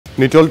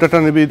Nitol tata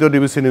নিবেদিত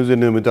DBC নিউজের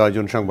নিয়মিত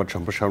আয়োজন সংবাদ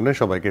সম্প্রসারণে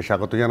সবাইকে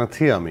স্বাগত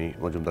জানাচ্ছি। আমি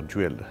মজুমদার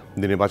জুয়েল।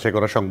 দিনে বাছাই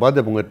করা সংবাদ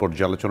এবং এর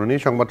পর্যালোচনা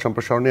নিয়ে সংবাদ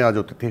সম্প্রসারণে আজ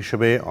অতিথি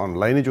হিসেবে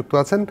অনলাইনে যুক্ত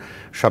আছেন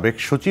সাবেক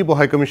সচিব ও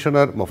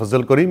হাইকমিশনার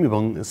মোফাজ্জল করিম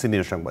এবং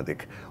সিনিয়র সাংবাদিক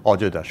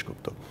অজয়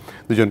দাশগুপ্ত।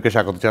 দুজনকে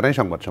স্বাগত জানাই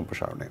সংবাদ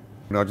সম্প্রসারণে।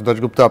 অজয়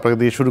দাশগুপ্ত, আপনাকে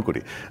দিয়ে শুরু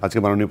করি। আজকে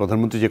মাননীয়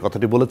প্রধানমন্ত্রী যে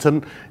কথাটি বলেছেন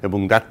এবং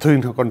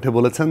ব্যর্থহীন কণ্ঠে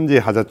বলেছেন যে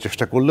হাজার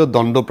চেষ্টা করলেও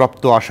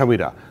দণ্ডপ্রাপ্ত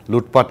আসামিরা,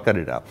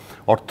 লুটপাটকারীরা,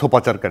 অর্থ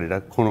পাচারকারীরা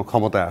কোনো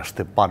ক্ষমতায়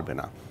আসতে পারবে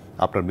না।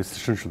 আপনার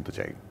বিশ্লেষণ শুনতে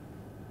চাই।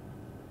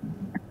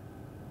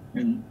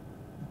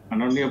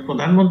 মাননীয়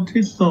প্রধানমন্ত্রী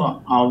তো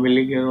আওয়ামী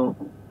লীগেরও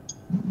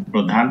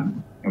প্রধান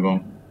এবং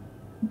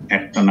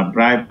একটানা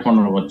প্রায়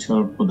 15 বছর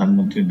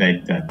প্রধানমন্ত্রীর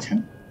দায়িত্বে আছেন।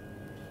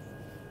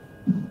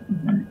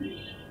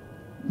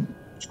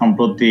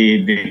 সম্প্রতি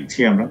দেখছি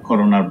আমরা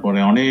করোনার পরে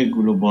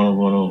অনেকগুলো বড়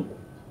বড়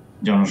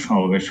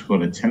জনসমাবেশ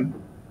করেছেন,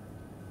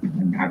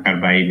 ঢাকার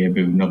বাইরে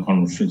বিভিন্ন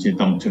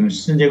কর্মসূচিতে অংশ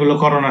নিচ্ছেন, যেগুলো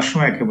করোনার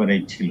সময়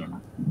একেবারেই ছিল না।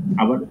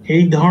 আবার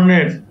এই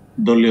ধরনের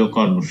দলীয়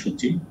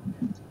কর্মসূচি,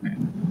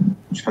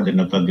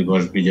 স্বাধীনতা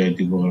দিবস, বিজয়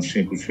দিবস,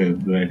 21শে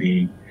ফেব্রুয়ারি,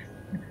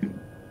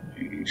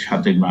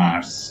 7ই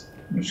মার্চ,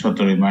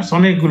 17ই মার্চ,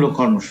 অনেকগুলো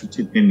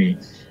কর্মসূচি তিনি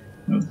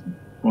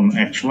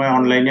এক সময়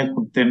অনলাইনে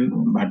করতেন,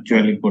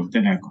 ভার্চুয়ালি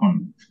করতেন, এখন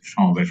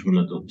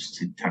সমাবেশগুলোতে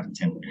উপস্থিত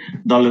থাকছেন,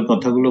 দলের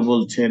কথাগুলো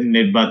বলছেন।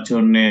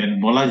 নির্বাচনের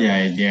বলা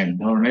যায় যে এক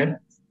ধরনের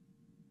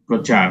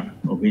প্রচার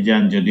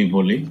অভিযান যদি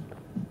বলি,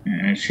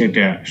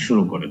 সেটা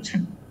শুরু করেছেন।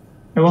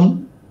 এবং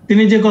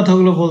তিনি যে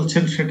কথাগুলো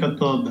বলছেন সেটা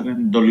তো ধরেন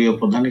দলীয়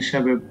প্রধান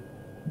হিসাবে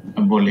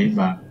বলি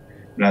বা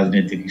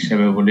রাজনৈতিক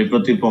হিসাবে বলি,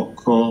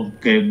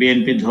 প্রতিপক্ষকে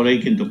বিএনপি ধরেই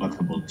কিন্তু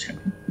কথা বলছেন।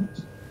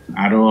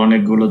 আরো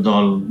অনেকগুলো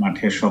দল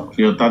মাঠে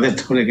সক্রিয়, তাদের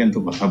ধরে কিন্তু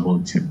কথা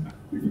বলছেন না।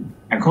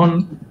 এখন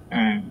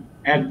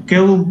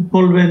কেউ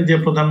বলবেন যে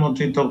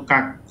প্রধানমন্ত্রী তো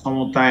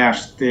ক্ষমতায়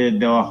আসতে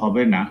দেওয়া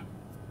হবে না,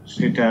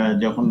 সেটা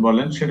যখন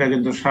বলেন সেটা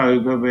কিন্তু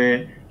স্বাভাবিকভাবে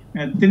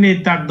তিনি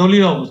তার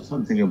দলীয় অবস্থান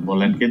থেকে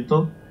বলেন, কিন্তু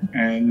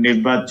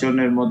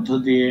নির্বাচনের মধ্য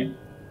দিয়ে,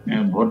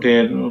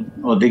 ভোটের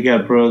অধিকার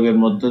প্রয়োগের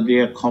মধ্য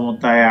দিয়ে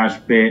ক্ষমতায়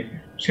আসবে,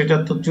 সেটা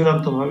তো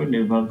চূড়ান্ত ভাবে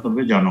নির্ভর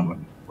করবে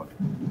জনগণের উপরে।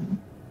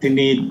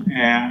 তিনি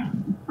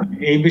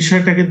এই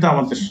বিষয়টা কিন্তু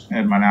আমাদের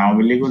মানে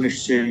আওয়ামী লীগও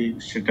নিশ্চয়ই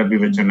সেটা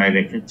বিবেচনায়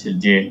রেখেছে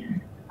যে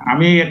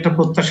আমি একটা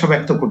প্রত্যাশা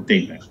ব্যক্ত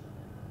করতেই পারি,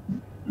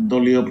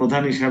 দলীয়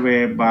প্রধান হিসাবে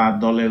বা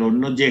দলের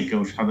অন্য যে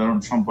কেউ, সাধারণ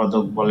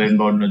সম্পাদক বলেন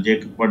বা অন্য যে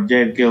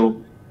পর্যায়ের কেউ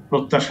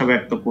প্রত্যাশা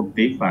ব্যক্ত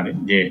করতেই পারে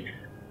যে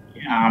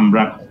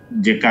আমরা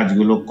যে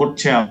কাজগুলো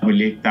করছে আওয়ামী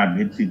লীগ, তার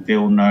ভিত্তিতে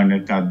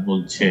উন্নয়নের কাজ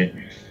বলছে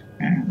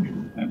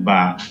বা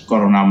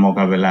করোনা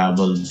মোকাবেলা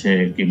বলছে,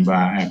 কিংবা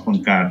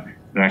এখনকার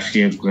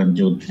রাশিয়া ইউক্রেন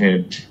যুদ্ধের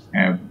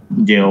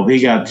যে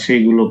অভিঘাত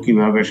সেগুলো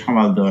কিভাবে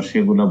সামাল দেওয়া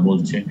সেগুলো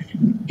বলছে,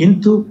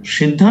 কিন্তু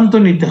সিদ্ধান্ত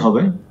নিতে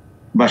হবে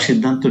বা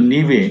সিদ্ধান্ত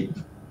নিবে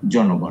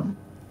জনগণ।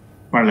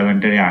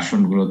 পার্লামেন্টারি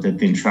আসনগুলোতে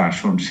 300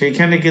 আসন,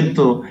 সেইখানে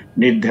কিন্তু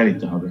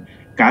নির্ধারিত হবে।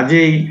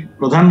 কাজেই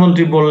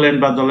প্রধানমন্ত্রী বললেন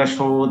বা দলের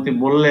সভাপতি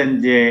বললেন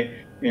যে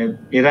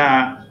এরা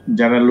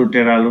যারা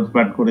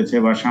লুটপাট করেছে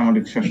বা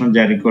সামরিক শাসন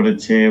জারি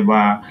করেছে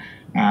বা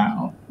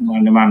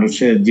মানে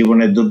মানুষের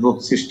জীবনে দুর্ভোগ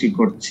সৃষ্টি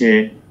করছে,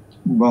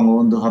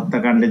 বঙ্গবন্ধু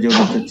হত্যাকাণ্ডে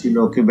জড়িত ছিল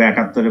কিংবা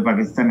 71-এ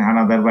পাকিস্তানি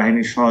হানাদার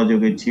বাহিনীর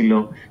সহযোগী ছিল,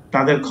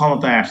 তাদের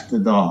ক্ষমতায় আসতে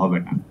দেওয়া হবে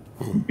না।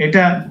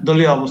 এটা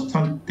দলীয়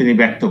অবস্থান তিনি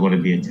ব্যক্ত করে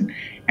দিয়েছেন।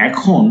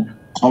 এখন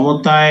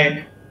ক্ষমতায়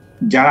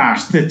যারা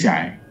আসতে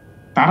চায়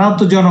তারাও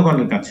তো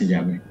জনগণের কাছে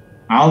যাবে।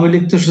 আওয়ামী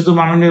লীগ তো শুধু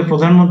মাননীয়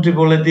প্রধানমন্ত্রী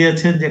বলে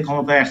দিয়েছেন যে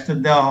ক্ষমতায় আসতে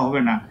দেওয়া হবে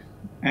না,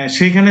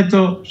 সেখানে তো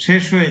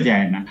শেষ হয়ে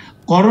যায় না।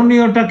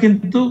 করণীয়টা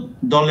কিন্তু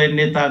দলের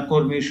নেতা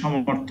কর্মী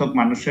সমর্থক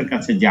মানুষের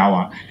কাছে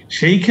যাওয়া।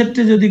 সেই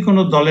ক্ষেত্রে যদি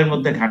কোনো দলের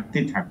মধ্যে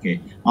ঘাটতি থাকে,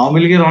 আওয়ামী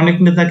লীগের অনেক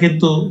নেতা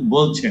কিন্তু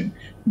বলছেন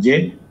যে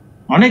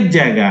অনেক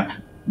জায়গা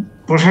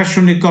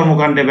প্রশাসনিক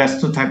কর্মকাণ্ডে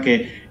ব্যস্ত থাকে,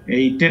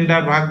 এই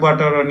টেন্ডার ভাগ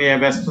বাটোয়ারা নিয়ে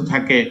ব্যস্ত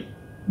থাকে,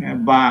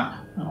 বা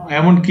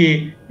এমনকি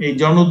এই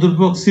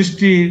জনদুর্ভোগ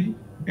সৃষ্টির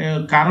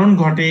কারণ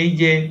ঘটে এই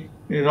যে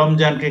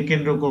রমজানকে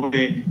কেন্দ্র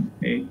করে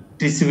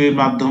টিসিবির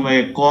মাধ্যমে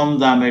কম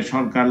দামে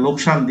সরকার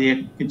লোকসান দিয়ে,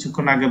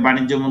 কিছুক্ষণ আগে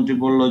বাণিজ্য মন্ত্রী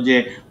বলল যে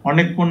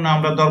অনেক পণ্য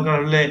আমরা দরকার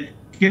হলে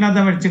কেনা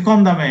দামের চেয়ে কম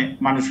দামে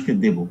মানুষকে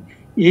দেব।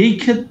 এই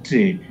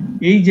ক্ষেত্রে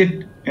এই যে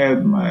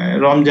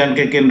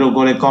রমজানকে কেন্দ্র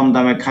করে কম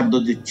দামে খাদ্য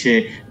দিচ্ছে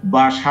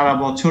বা সারা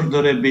বছর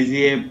ধরে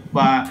বেজিয়ে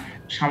বা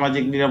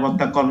সামাজিক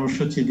নিরাপত্তা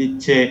কর্মসূচি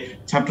দিচ্ছে,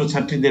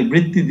 ছাত্রছাত্রীদের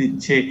বৃত্তি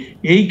দিচ্ছে,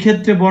 এই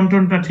ক্ষেত্রে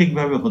বন্টনটা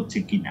ঠিকভাবে হচ্ছে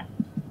কিনা,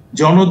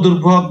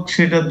 জনদুর্ভোগ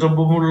সেটা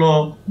দ্রব্যমূল্য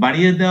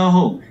বাড়িয়ে দেওয়া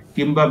হোক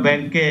কিংবা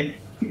ব্যাংকে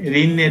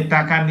ঋণের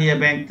টাকা নিয়ে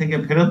ব্যাংক থেকে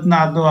ফেরত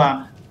না দেওয়া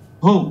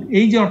হোক,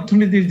 এই যে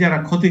অর্থনীতির যারা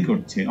ক্ষতি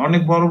করছে,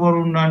 অনেক বড় বড়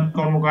উন্নয়ন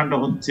কর্মকাণ্ড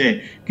হচ্ছে,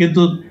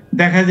 কিন্তু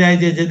দেখা যায়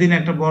যে যেদিন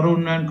একটা বড়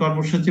উন্নয়ন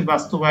কর্মসূচি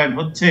বাস্তবায়ন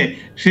হচ্ছে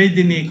সেই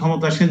দিনই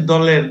ক্ষমতাসীন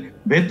দলের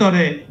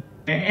ভেতরে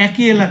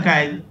একই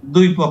এলাকায়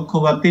 2 পক্ষ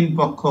বা 3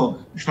 পক্ষ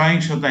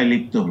সহিংসতায়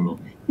লিপ্ত হলো।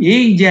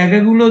 এই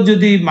জায়গাগুলো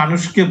যদি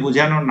মানুষকে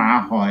বোঝানো না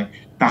হয়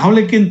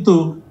তাহলে কিন্তু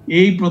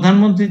এই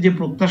প্রধানমন্ত্রী যে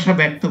প্রত্যাশা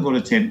ব্যক্ত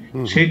করেছেন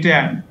সেটা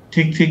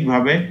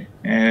ঠিকভাবে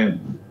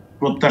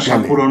প্রত্যাশা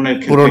পূরণের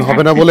ক্ষেত্রে পূরণ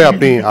হবে না বলে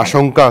আপনি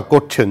আশঙ্কা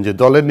করছেন যে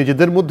দলের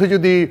নিজেদের মধ্যে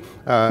যদি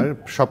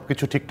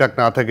সবকিছু ঠিকঠাক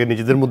না থাকে,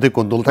 নিজেদের মধ্যে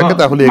কোন্দল থাকে,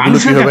 তাহলে এগুলো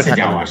কিভাবে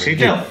ঠেকানো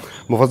যাবে?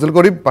 মোফাজ্জল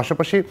করিম,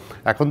 পাশাপাশি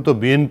এখন তো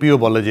বিএনপিও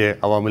বলে যে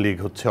আওয়ামী লীগ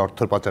হচ্ছে অর্থ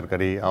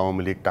পাচারকারী,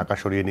 আওয়ামী লীগ টাকা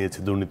সরিয়ে নিয়েছে,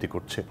 দুর্নীতি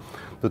করছে,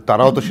 তো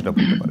তারাও তো সেটা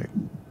বলতে পারে।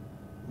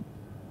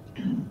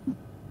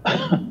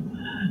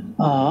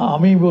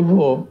 আমি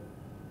বলবো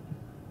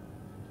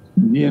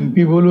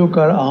বিএনপি বলুক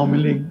আর আওয়ামী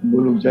লীগ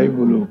বলুক, যাই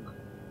বলুক,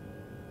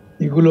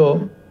 এগুলো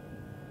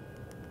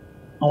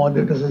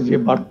আমাদের কাছে যে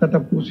বার্তাটা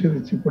পৌঁছে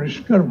দিচ্ছে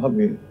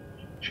পরিষ্কারভাবে,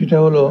 সেটা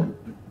হলো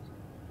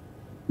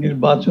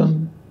নির্বাচন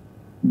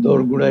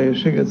দোরগোড়ায়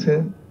এসে গেছে,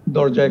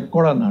 দরজায়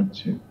কড়া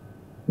নাড়ছে।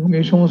 এবং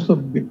এই সমস্ত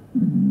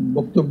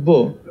বক্তব্য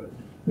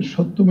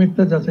সত্য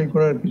মিথ্যা যাচাই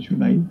করার কিছু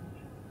নাই।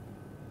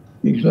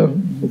 এইসব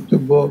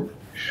বক্তব্য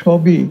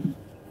সবই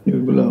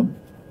এগুলো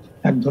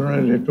এক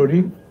ধরনের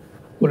রেটরিক,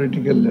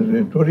 পলিটিক্যাল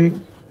রেটরিক,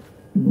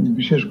 এবং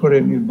বিশেষ করে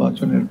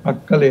নির্বাচনের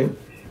প্রাক্কালে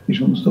এই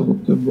সমস্ত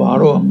বক্তব্য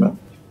আরো আমরা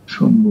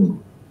শুনব।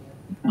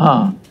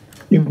 হ্যাঁ,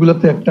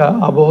 এগুলোতে একটা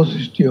আবহ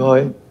সৃষ্টি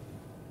হয়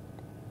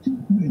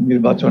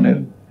নির্বাচনের,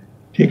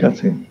 ঠিক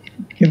আছে,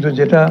 কিন্তু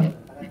যেটা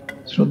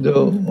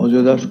শ্রদ্ধেয়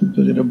অজয় দাশগুপ্ত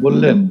যেটা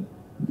বললেন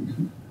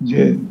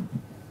যে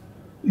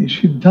এই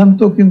সিদ্ধান্ত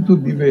কিন্তু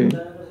দিবে,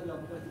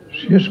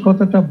 শেষ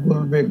কথাটা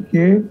বলবে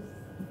কে?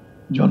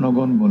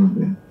 জনগণ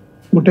বলবে।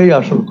 ওটাই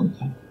আসল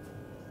কথা।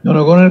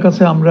 জনগণের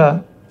কাছে আমরা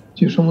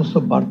যে সমস্ত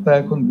বার্তা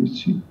এখন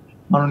দিচ্ছি,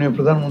 মাননীয়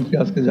প্রধানমন্ত্রী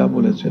আজকে যা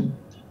বলেছেন,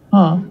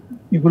 হ্যাঁ,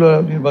 এগুলো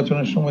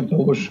নির্বাচনের সময় তো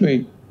অবশ্যই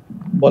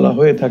বলা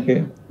হয়ে থাকে,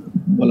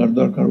 বলার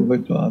দরকার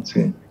হয়তো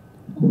আছে।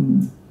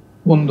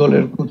 কোন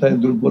দলের কোথায়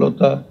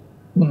দুর্বলতা,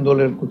 কোন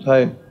দলের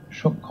কোথায়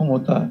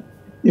সক্ষমতা,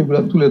 এগুলো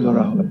তুলে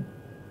ধরা হয়।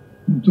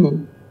 কিন্তু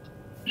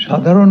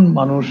সাধারণ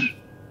মানুষ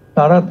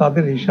তারা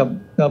তাদের হিসাব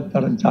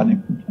তারা জানে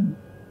কোথায়।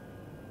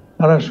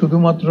 তারা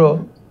শুধুমাত্র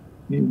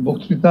এই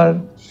বক্তৃতার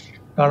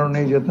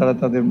কারণেই যে তারা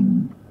তাদের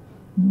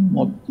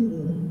মত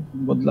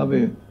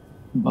বদলাবে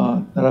বা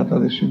তারা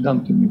তাদের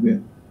সিদ্ধান্ত নিবে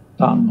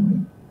তা নয়।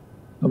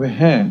 তবে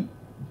হ্যাঁ,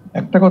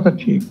 একটা কথা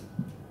ঠিক,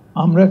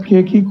 আমরা কে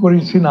কি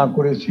করেছি না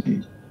করেছি,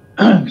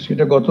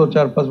 সেটা গত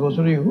 4-5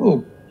 বছরই হোক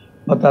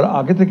বা তার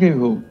আগে থেকেই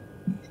হোক,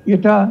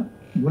 এটা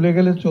ভুলে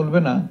গেলে চলবে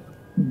না।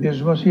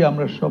 দেশবাসী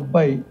আমরা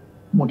সবাই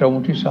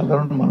মোটামুটি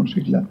সাধারণ মানুষ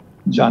এগুলা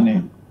জানে।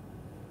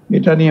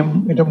 এটা নিয়ে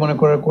এটা মনে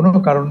করার কোনো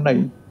কারণ নাই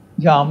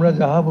যে আমরা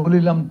যাহা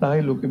বলিলাম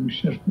তাহাই লোকে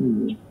বিশ্বাস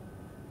করবে।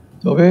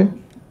 তবে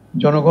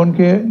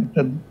জনগণকে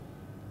একটা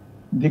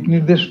দিক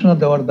নির্দেশনা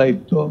দেওয়ার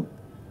দায়িত্ব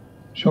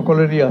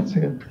সকলেরই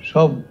আছে,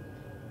 সব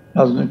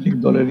রাজনৈতিক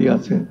দলেরই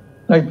আছে,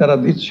 তাই তারা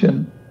দিচ্ছেন।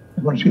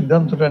 এখন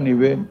সিদ্ধান্তটা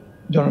নিবে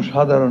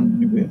জনসাধারণ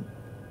নিবে।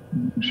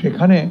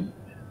 সেখানে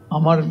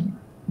আমার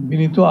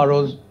বিনীত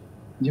আরজ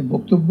যে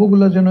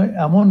বক্তব্যগুলো যেন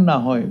এমন না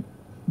হয়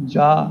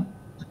যা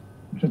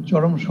একটা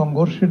চরম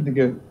সংঘর্ষের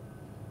দিকে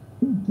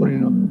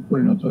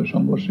পরিণত হয়,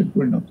 সংঘর্ষে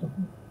পরিণত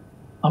হয়।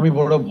 আমি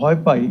বড় ভয়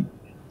পাই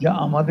যে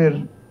আমাদের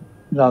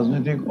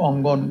রাজনৈতিক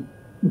অঙ্গন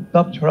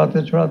উত্তাপ ছড়াতে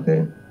ছড়াতে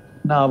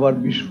না আবার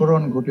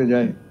বিস্ফোরণ ঘটে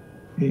যায়।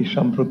 এই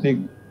সাম্প্রতিক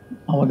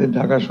আমাদের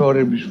ঢাকা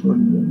শহরের বিস্ফোরণ,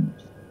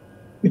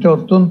 এটা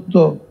অত্যন্ত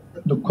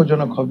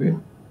দুঃখজনক হবে।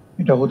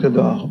 এটা হতে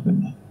দেওয়া হবে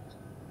না,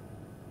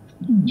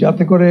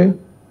 যাতে করে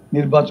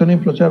নির্বাচনী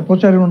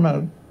প্রচারণার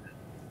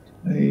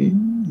এই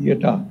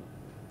ইয়েটা,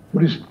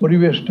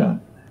 পরিবেশটা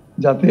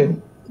যাতে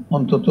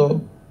অন্তত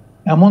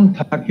এমন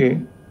থাকে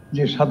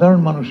যে সাধারণ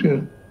মানুষের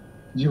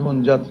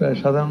জীবনযাত্রায়,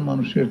 সাধারণ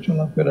মানুষের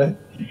চলাফেরায়,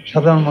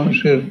 সাধারণ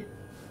মানুষের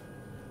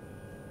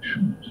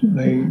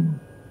এই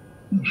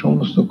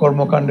সমস্ত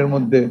কর্মকাণ্ডের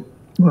মধ্যে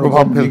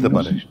প্রভাব ফেলতে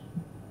পারে।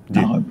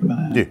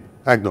 জি,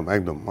 একদম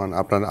একদম,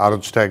 আপনার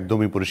আরজটা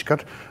একদমই পরিষ্কার,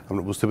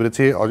 আমরা বুঝতে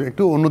পেরেছি।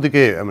 একটু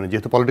অন্যদিকে, মানে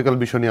যেহেতু পলিটিক্যাল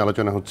বিষয় নিয়ে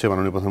আলোচনা হচ্ছে,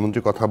 মাননীয়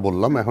প্রধানমন্ত্রীর কথা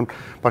বললাম, এখন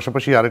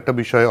পাশাপাশি আরেকটা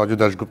বিষয়, অজয়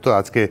দাশগুপ্ত,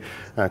 আজকে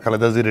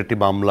খালেদা জির একটি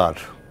মামলার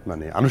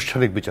মানে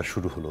আনুষ্ঠানিক বিচার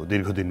শুরু হলো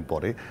দীর্ঘদিন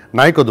পরে,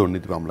 নায়িকা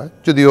দুর্নীতি মামলা,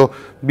 যদিও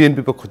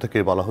বিএনপি পক্ষ থেকে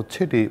বলা হচ্ছে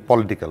এটি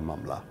পলিটিক্যাল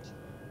মামলা।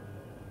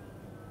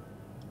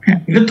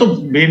 এটা তো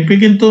বিএনপি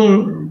কিন্তু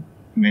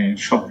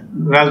সব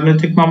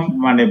রাজনৈতিক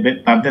মানে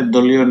তাদের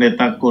দলীয়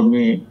নেতা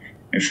কর্মী,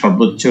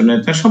 সর্বোচ্চ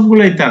নেতা,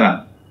 সবগুলোই তারা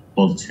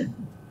বলছে।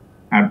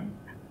 আর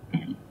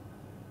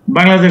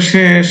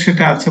বাংলাদেশে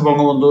সেটা আছে,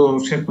 বঙ্গবন্ধু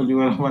শেখ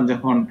মুজিবুর রহমান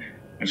যখন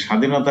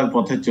স্বাধীনতার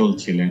পথে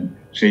চলছিলেন,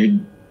 সেই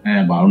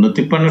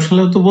 52-53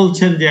 সালেও তো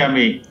বলছেন যে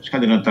আমি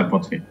স্বাধীনতার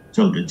পথে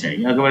চলতে চাই,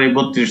 একেবারে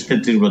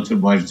 32-33 বছর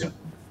বয়স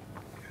যখন।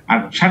 আর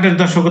 60-এর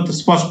দশকে তো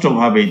স্পষ্ট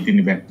ভাবেই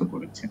তিনি ব্যক্ত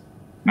করেছেন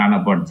নানা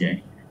পর্যায়ে।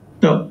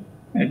 তো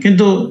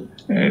কিন্তু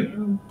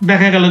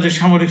দেখা গেল যে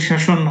সামরিক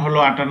শাসন হলো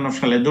 58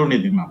 সালে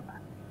দুর্নীতি মামলা,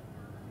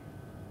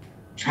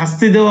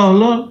 শাস্তি দেওয়া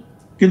হলো,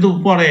 কিন্তু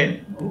পরে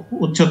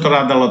উচ্চতর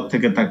আদালত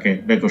থেকে তাকে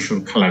বেকসুর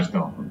খালাস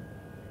দেওয়া হলো।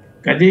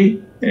 কাজেই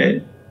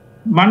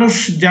মানুষ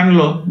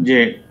জানলো যে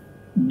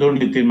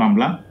দুর্নীতির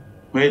মামলা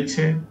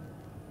হয়েছে,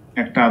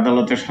 একটা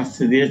আদালতে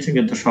শাস্তি দিয়েছে,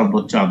 কিন্তু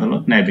সর্বোচ্চ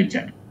আদালত ন্যায়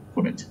বিচার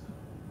করেছে।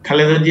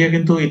 খালেদা জিয়া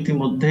কিন্তু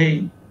ইতিমধ্যেই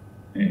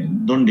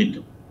দণ্ডিত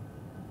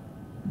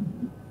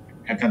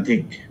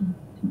একাধিক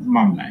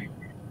মামলায়,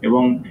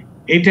 এবং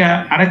এটা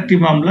আরেকটি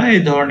মামলা।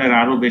 এই ধরনের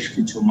আরো বেশ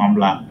কিছু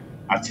মামলা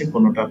আছে।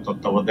 কোনোটা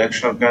তত্ত্বাবধায়ক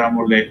সরকার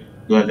আমলে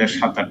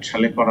 2007-8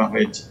 সালে করা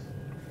হয়েছে,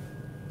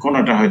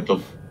 কোনোটা হয়তো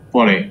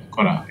পরে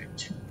করা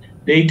হয়েছে।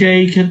 এইটা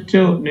এই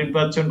ক্ষেত্রেও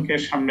নির্বাচনকে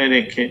সামনে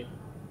রেখে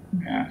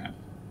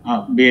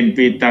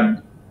বিএনপি তার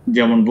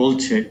যেমন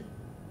বলছে,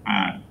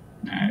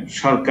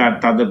 সরকার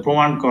তাদের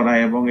প্রমাণ করা,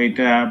 এবং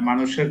এটা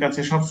মানুষের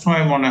কাছে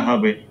সবসময় মনে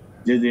হবে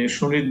যে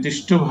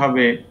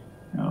সুনির্দিষ্টভাবে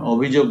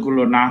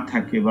অভিযোগগুলো না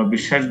থাকে বা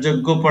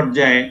বিশ্বাসযোগ্য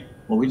পর্যায়ে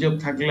অভিযোগ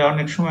থাকলে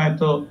অনেক সময়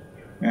তো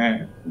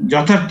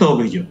যথার্থ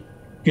অভিযোগ,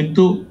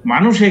 কিন্তু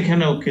মানুষ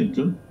এখানেও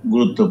কিন্তু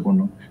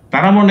গুরুত্বপূর্ণ।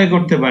 তারা মনে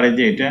করতে পারে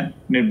যে এটা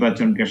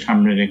নির্বাচনকে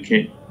সামনে রেখে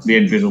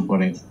বিএনপির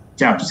উপরে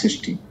চাপ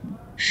সৃষ্টি,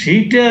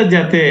 সেইটা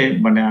যাতে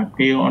মানে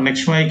আপনি অনেক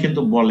সময়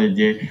কিন্তু বলে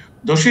যে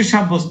দোষী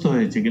সাব্যস্ত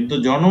হয়েছে, কিন্তু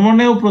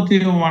জনমনেও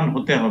প্রতীয়মান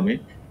হতে হবে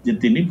যে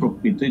তিনি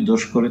প্রকৃতই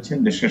দোষ করেছেন,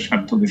 দেশের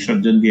স্বার্থ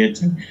বিসর্জন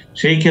দিয়েছেন।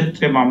 সেই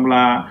ক্ষেত্রে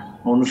মামলা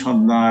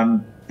অনুসন্ধান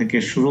থেকে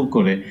শুরু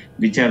করে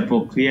বিচার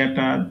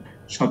প্রক্রিয়াটা,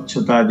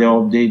 স্বচ্ছতা,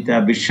 জবাবদিহিতা,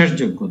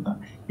 বিশ্বাসযোগ্যতা,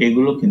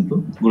 এগুলো কিন্তু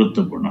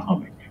গুরুত্বপূর্ণ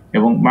হবে।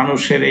 এবং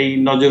মানুষের এই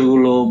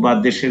নজরগুলো বা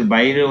দেশের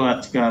বাইরেও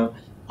আজকাল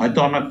হয়তো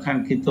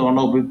অনাকাঙ্ক্ষিত,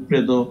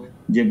 অনভিপ্রেত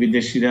যে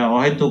বিদেশিরা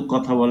অহেতুক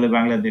কথা বলে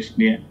বাংলাদেশ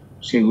নিয়ে,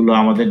 সেগুলো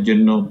আমাদের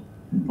জন্য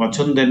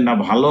পছন্দের না,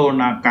 ভালো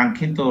না,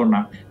 কাঙ্ক্ষিত না,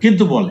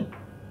 কিন্তু বলে।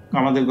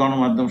 আমাদের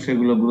গণমাধ্যম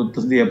সেগুলো গুরুত্ব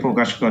দিয়ে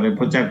প্রকাশ করে,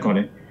 প্রচার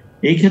করে।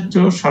 এই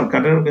ক্ষেত্রেও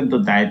সরকারেরও কিন্তু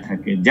দায়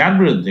থাকে, যার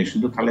বিরুদ্ধে,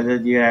 শুধু খালেদা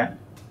জিয়া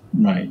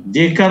নয়,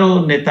 যে কারো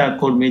নেতা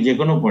কর্মী যে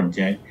কোনো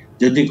পর্যায়ে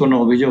যদি কোনো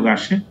অভিযোগ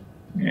আসে,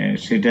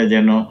 সেটা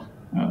যেন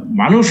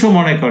মানুষও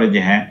মনে করে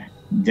যে হ্যাঁ,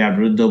 যার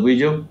বিরুদ্ধে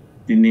অভিযোগ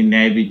তিনি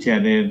ন্যায়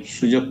বিচারের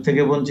সুযোগ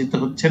থেকে বঞ্চিত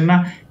হচ্ছেন না,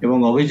 এবং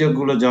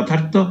অভিযোগগুলো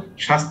যথার্থ,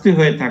 শাস্তি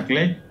হয়ে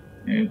থাকলে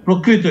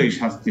প্রকৃতই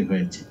শাস্তি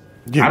হয়েছে।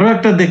 আরো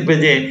একটা দেখবে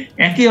যে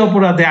একই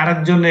অপরাধে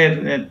আরেকজনের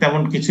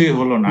তেমন কিছুই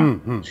হলো না,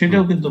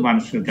 সেটাও কিন্তু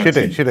মানুষের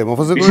কাছে, সেটাই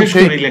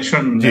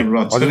ইলেকশন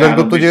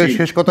যে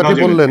শেষ কথাটি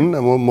বললেন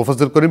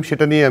মোফাজ্জল করিম,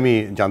 সেটা নিয়ে আমি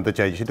জানতে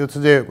চাই। সেটা হচ্ছে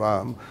যে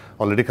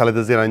অলরেডি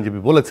খালেদা জিয়ার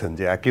আইনজীবী বলেছেন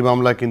যে একই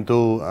মামলা কিন্তু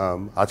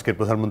আজকের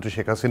প্রধানমন্ত্রী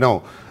শেখ হাসিনাও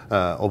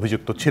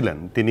অভিযুক্ত ছিলেন,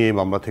 তিনি এই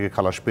মামলা থেকে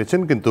খালাস পেয়েছেন,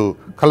 কিন্তু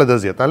খালেদা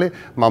জিয়া, তাহলে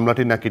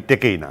মামলাটি নাকি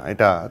টেকেই না,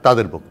 এটা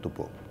তাদের বক্তব্য।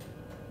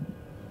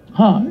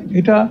 হ্যাঁ,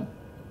 এটা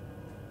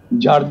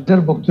যার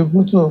যার বক্তব্য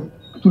তো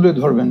তুলে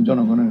ধরবেন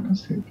জনগণের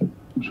কাছে।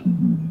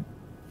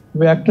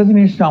 তবে একটা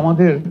জিনিস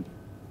আমাদের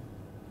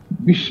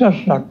বিশ্বাস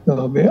রাখতে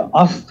হবে,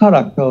 আস্থা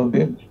রাখতে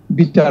হবে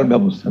বিচার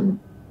ব্যবস্থার।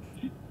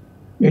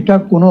 এটা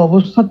কোনো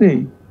অবস্থাতেই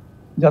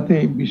যাতে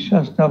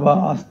বিশ্বাসটা বা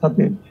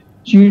আস্থাতে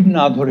চিড়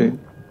না ধরে,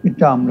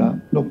 এটা আমরা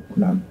লক্ষ্য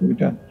রাখবো,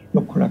 এটা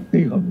লক্ষ্য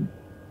রাখতেই হবে।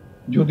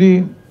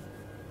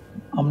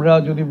 আমরা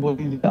যদি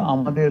বলি যে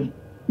আমাদের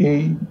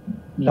এই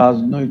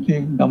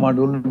রাজনৈতিক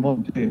ডামাডোলের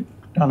মধ্যে,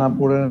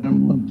 টানাপোড়েনের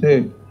মধ্যে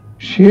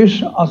শেষ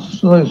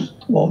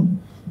আশ্রয়স্থল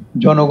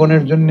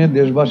জনগণের জন্য,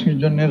 দেশবাসীর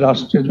জন্য,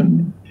 রাষ্ট্রের জন্য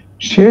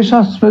শেষ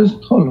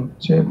আশ্রয়স্থল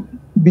হচ্ছে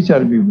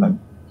বিচার বিভাগ,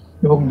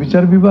 এবং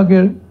বিচার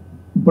বিভাগের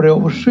উপরে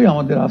অবশ্যই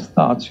আমাদের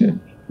আস্থা আছে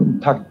এবং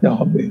থাকতে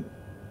হবে।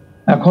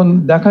 এখন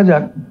দেখা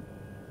যাক,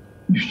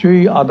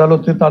 নিশ্চয়ই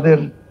আদালতে তাদের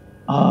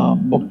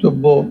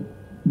বক্তব্য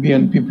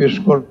বিএনপি পেশ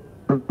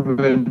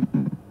করবেন,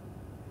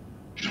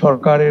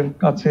 সরকারের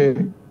কাছে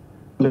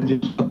যে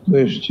তথ্য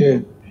এসছে,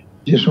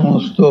 যে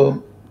সমস্ত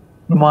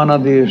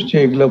প্রমাণাদি এসছে,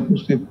 এগুলো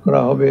উপস্থিত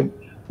করা হবে।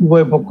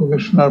 উভয় পক্ষকে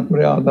শোনার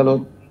পরে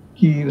আদালত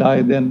কি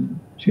রায় দেন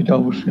সেটা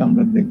অবশ্যই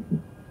আমরা দেখব।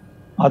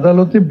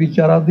 আদালতে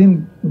বিচারাধীন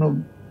কোনো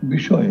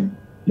বিষয়ে,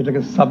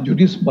 যেটাকে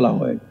সাবজুডিস বলা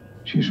হয়,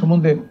 সেই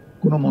সম্বন্ধে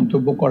কোনো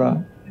মন্তব্য করা,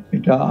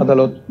 এটা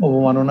আদালত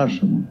অবমাননার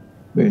সময়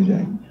হয়ে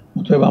যায়।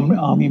 অতএব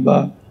আমি বা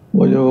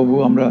অজয়বাবু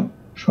আমরা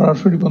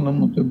সরাসরি কোনো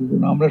মন্তব্য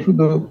করব না। আমরা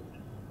শুধু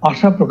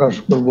আশা প্রকাশ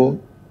করব,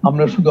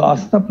 আমরা শুধু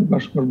আস্থা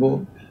প্রকাশ করব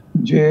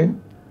যে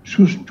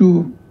সুষ্ঠু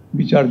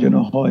বিচার যেন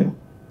হয়,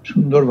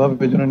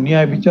 সুন্দরভাবে যেন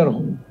ন্যায় বিচার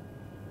হয়।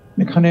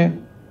 এখানে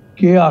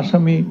কে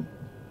আসামি,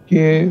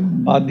 কে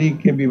বাদী,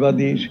 কে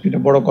বিবাদী, সেটা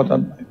বড় কথা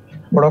নয়।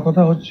 বড়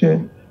কথা হচ্ছে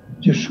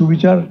যে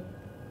সুবিচার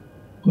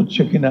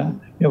হচ্ছে কিনা,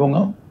 এবং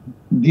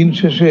দিন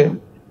শেষে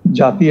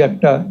জাতি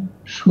একটা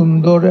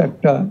সুন্দর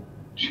একটা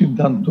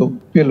সিদ্ধান্ত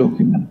পেল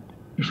কিনা,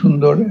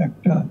 সুন্দর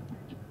একটা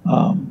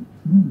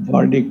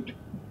ভার্ডিক্ট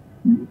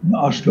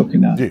আসলো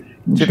কিনা,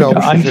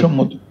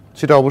 আইনসম্মত।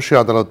 সেটা অবশ্যই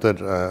আদালতের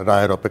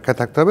রায়ের অপেক্ষায়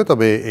থাকতে হবে।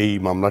 তবে এই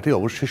মামলাটি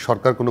অবশ্যই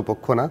সরকার কোনো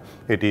পক্ষ না,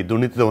 এটি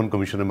দুর্নীতি দমন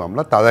কমিশনের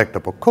মামলা, তারা একটা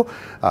পক্ষ,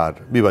 আর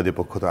বিবাদী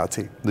পক্ষ তো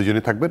আছেই।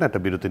 দুজনেই থাকবেন। একটা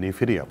বিরতি নিয়ে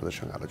ফিরি আপনাদের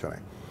সঙ্গে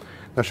আলোচনায়।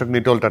 দর্শক,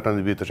 নিটল টাটা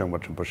নির্বাচিত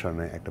সংবাদ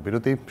সম্প্রসারণে একটা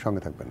বিরতি,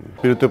 সঙ্গে থাকবেন।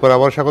 বিরতির পর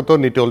আবার স্বাগত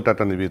নিটল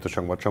টাটা নির্বাচিত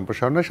সংবাদ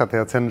সম্প্রসারণের সাথে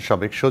আছেন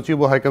সাবেক সচিব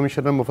ও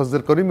হাইকমিশনার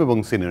মোফাজ্জল করিম এবং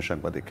সিনিয়র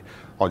সাংবাদিক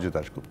অজয়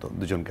দাশগুপ্ত।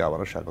 দুজনকে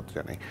আবারও স্বাগত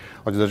জানাই।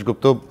 অজয়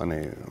দাশগুপ্ত, মানে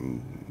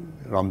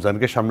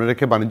রমজানকে সামনে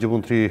রেখে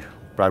বাণিজ্যমন্ত্রী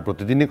প্রায়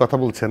প্রতিদিনই কথা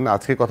বলছেন,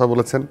 আজকে কথা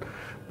বলেছেন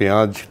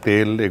পেঁয়াজ,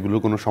 তেল এগুলো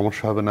কোনো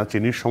সমস্যা হবে না,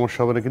 চিনির সমস্যা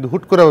হবে না, কিন্তু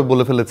হুট করে আবার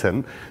বলে ফেলেছেন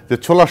যে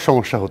ছোলার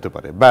সমস্যা হতে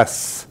পারে। ব্যাস,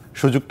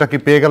 সুযোগটা কি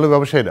পেয়ে গেল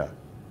ব্যবসায়ীরা?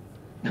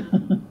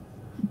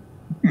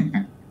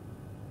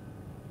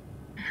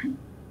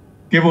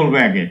 কে বলবে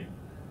আগে?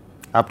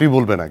 আপনি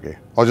বলবেন আগে,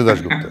 অজয়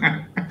দাশগুপ্ত।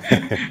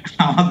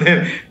 আমাদের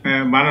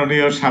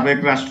মাননীয় সাবেক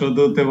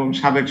রাষ্ট্রদূত এবং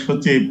সাবেক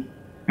সচিব,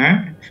 হ্যাঁ,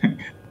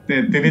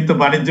 তিনি তো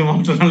বাণিজ্য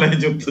মন্ত্রণালয়ে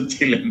যুক্ত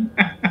ছিলেন।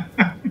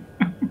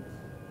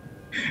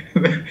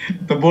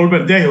 তো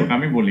বলবেন, যাই হোক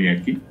আমি বলি আর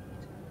কি,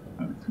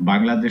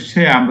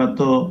 বাংলাদেশে আমরা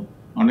তো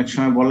অনেক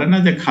সময় বলে না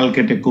যে খাল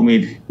কেটে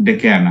কুমির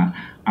ডেকে আনা।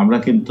 আমরা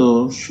কিন্তু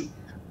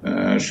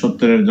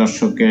 70-এর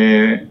দশকে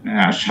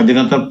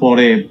স্বাধীনতার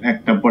পরে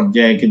একটা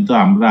পর্যায়ে কিন্তু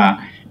আমরা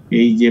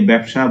এই যে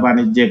ব্যবসা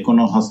বাণিজ্যে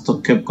কোনো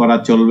হস্তক্ষেপ করা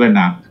চলবে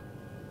না,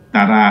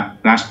 তারা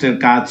রাষ্ট্রের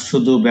কাজ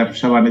শুধু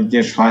ব্যবসা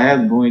বাণিজ্যের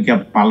সহায়ক ভূমিকা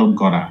পালন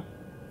করা,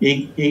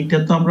 এইটা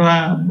তো আমরা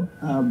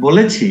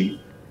বলেছি,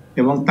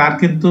 এবং তার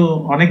কিন্তু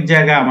অনেক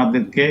জায়গায়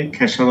আমাদেরকে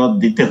খেসারত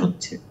দিতে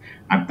হচ্ছে।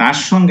 আর তার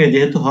সঙ্গে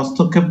যেহেতু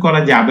হস্তক্ষেপ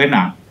করা যাবে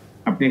না,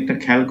 আপনি একটা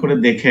খেয়াল করে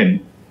দেখেন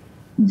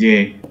যে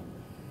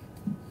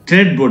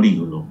ট্রেড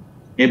বডিগুলো,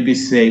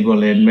 এফবিসিআই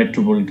বলেন,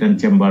 মেট্রোপলিটন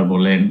চেম্বার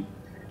বলেন,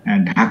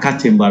 ঢাকা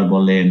চেম্বার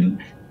বলেন,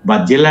 বা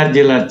জেলার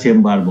জেলার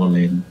চেম্বার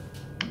বলেন,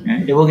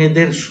 এবং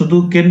এদের শুধু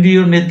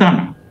কেন্দ্রীয় নেতা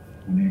না,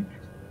 মানে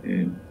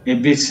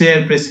এফবিসিআই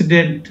এর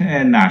প্রেসিডেন্ট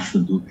না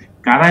শুধু,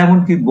 কারা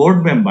এমনকি বোর্ড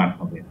মেম্বার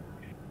হবে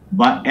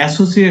বা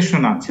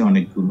অ্যাসোসিয়েশন আছে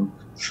অনেকগুলো,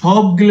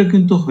 সবগুলো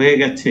কিন্তু হয়ে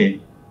গেছে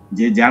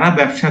যে যারা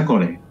ব্যবসা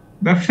করে,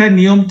 ব্যবসায়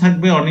নিয়ম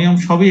থাকবে, অনিয়ম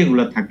সবই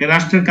এগুলো থাকে,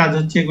 রাষ্ট্রের কাজ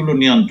হচ্ছে এগুলো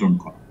নিয়ন্ত্রণ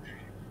করা।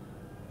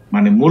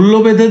 মানে মূল্য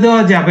বেঁধে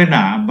দেওয়া যাবে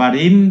না, বা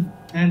ঋণ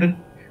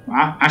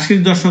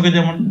 80-র দশকে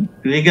যেমন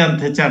রিগান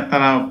থেচার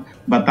তারা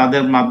বা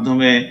তাদের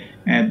মাধ্যমে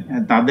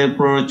তাদের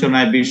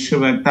প্ররোচনায়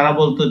বিশ্বব্যাংক তারা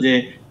বলতো যে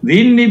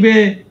ঋণ নিবে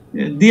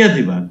দিয়ে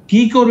দিবা,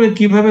 কি করবে,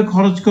 কিভাবে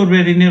খরচ করবে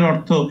ঋণের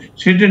অর্থ,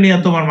 সেটা নিয়ে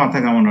তোমার মাথা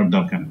কামানোর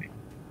দরকার নেই।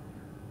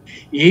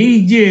 এই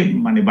যে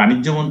মানে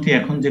বাণিজ্য মন্ত্রী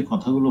এখন যে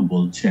কথাগুলো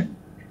বলছেন,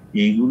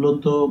 এইগুলো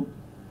তো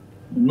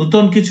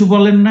নতুন কিছু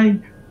বলেন নাই।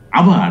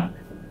 আবার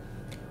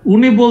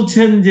উনি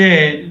বলছেন যে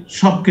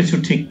সবকিছু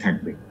ঠিক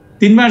থাকবে।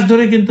 3 মাস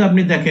ধরে কিন্তু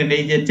আপনি দেখেন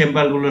এই যে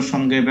চেম্বারগুলোর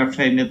সঙ্গে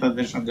ব্যবসায়ী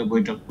নেতাদের সঙ্গে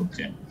বৈঠক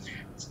করছেন,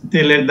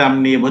 তেলের দাম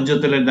নিয়ে, ভোজ্য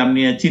তেলের দাম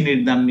নিয়ে,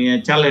 চিনির দাম নিয়ে,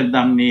 চালের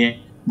দাম নিয়ে,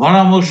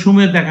 ভরা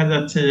মৌসুমে দেখা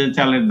যাচ্ছে যে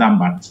চালের দাম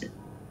বাড়ছে।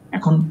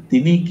 এখন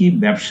তিনি কি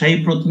ব্যবসায়ী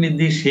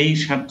প্রতিনিধি সেই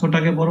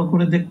স্বার্থটাকে বড়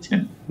করে দেখছেন?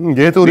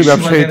 যেহেতু উনি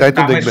ব্যবসায়ী তাই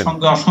তো দেখবেন।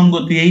 সঙ্গে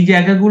অসঙ্গতি, এই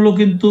জায়গাগুলো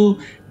কিন্তু,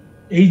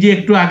 এই যে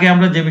একটু আগে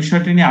আমরা যে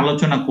বিষয়টি নিয়ে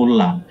আলোচনা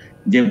করলাম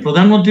যে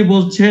প্রধানমন্ত্রী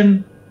বলছেন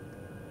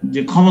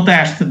যে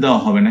ক্ষমতায় আসতে দেওয়া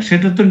হবে না,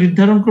 সেটা তো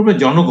নির্ধারণ করবে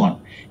জনগণ।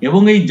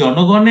 এবং এই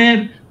জনগণের,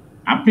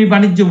 আপনি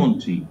বাণিজ্য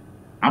মন্ত্রী,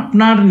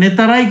 আপনার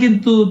নেতারাই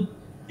কিন্তু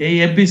এই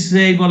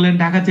এফবিসিআই বলেন,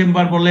 ঢাকা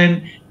চেম্বার বলেন,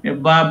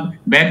 বা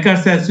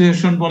ব্যাংকার্স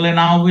অ্যাসোসিয়েশন বলেন,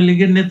 আওয়ামী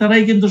লীগের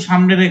নেতারাই কিন্তু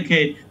সামনে রেখে,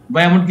 বা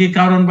এমনকি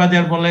কারণ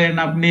বাজার বলেন,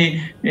 আপনি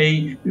এই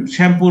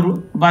শ্যামপুর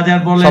বাজার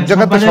বলেন,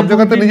 সব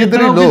জায়গাতে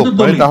নিজেদেরই লোক,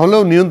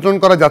 তাহলেও নিয়ন্ত্রণ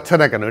করা যাচ্ছে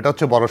না কেন? এটা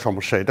হচ্ছে বড়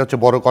সমস্যা, এটা হচ্ছে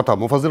বড় কথা।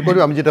 মুফাজ্জল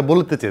করিম, আমি যেটা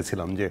বলতে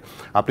চেয়েছিলাম যে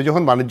আপনি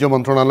যখন বাণিজ্য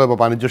মন্ত্রণালয় বা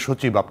বাণিজ্য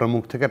সচিব, আপনার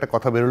মুখ থেকে একটা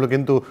কথা বেরোলো,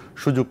 কিন্তু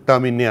সুযোগটা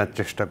আমি নেওয়ার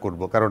চেষ্টা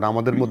করব, কারণ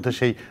আমাদের মধ্যে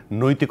সেই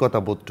নৈতিকতা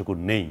বোধটুকু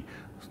নেই।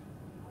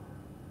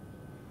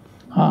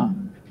 হ্যাঁ,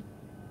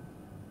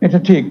 এটা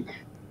ঠিক।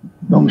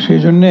 এবং সেই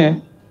জন্য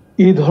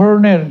এই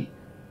ধরনের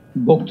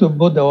বক্তব্য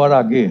দেওয়ার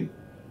আগে,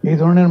 এই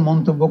ধরনের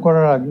মন্তব্য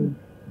করার আগে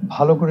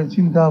ভালো করে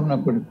চিন্তা ভাবনা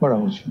করে করা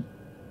উচিত।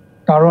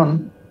 কারণ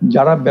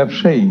যারা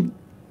ব্যবসায়ী,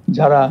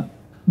 যারা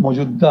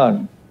মজুতদার,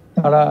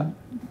 তারা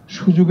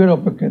সুযোগের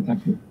অপেক্ষায়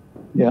থাকে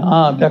যে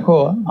দেখো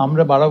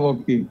আমরা বাড়াবো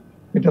কি,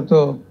 এটা তো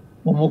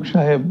অমুক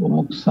সাহেব,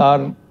 অমুক স্যার,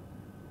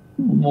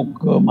 অমুক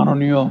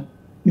মাননীয়,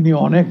 তিনি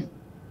অনেক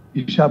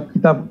হিসাব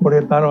কিতাব করে,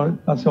 তার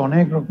কাছে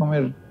অনেক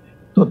রকমের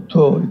তথ্য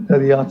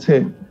ইত্যাদি আছে,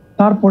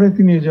 তারপরে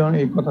তিনি যেমন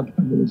এই কথাটা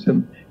বলেছেন,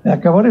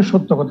 একেবারে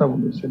সত্য কথা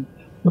বলেছেন,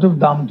 অতএব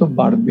দাম তো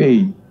বাড়বেই।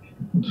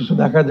 অথচ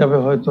দেখা যাবে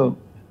হয়তো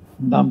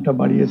দামটা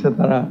বাড়িয়েছে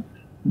তারা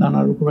নানা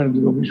রকমের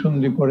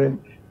অভিসন্ধি করে,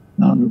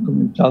 নানা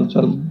রকমের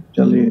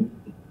চালিয়ে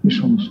এই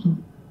সমস্ত।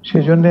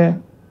 সেই জন্যে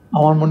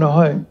আমার মনে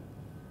হয়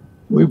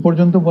ওই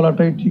পর্যন্ত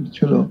বলাটাই ঠিক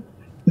ছিল।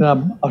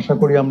 আশা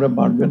করি আমরা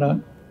বাড়বে না,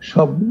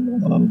 সব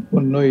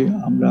পণ্যই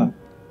আমরা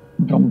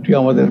মোটামুটি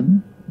আমাদের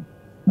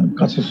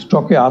কাছে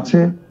স্টকে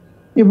আছে,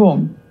 এবং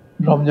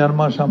রমজান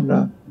মাস আমরা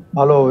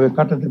ভালোভাবে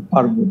কাটাতে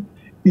পারবো,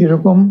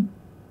 এরকম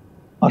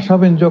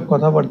আশাব্যঞ্জক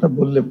কথাবার্তা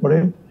বললে পরে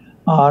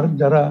আর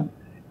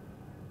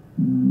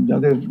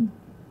যাদের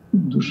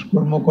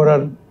দুষ্কর্ম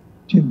করার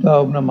চিন্তা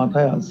ভাবনা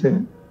মাথায় আছে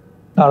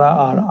তারা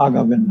আর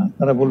আগাবেন না।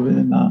 তারা বলবে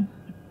যে না,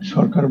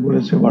 সরকার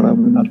বলেছে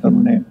বাড়াবে না, তার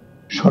মানে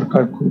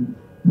সরকার খুব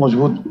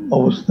মজবুত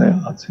অবস্থায়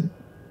আছে।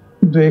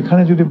 কিন্তু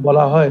এখানে যদি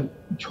বলা হয়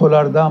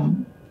ছোলার দাম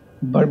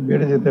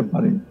বেড়ে যেতে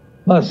পারে,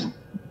 বাস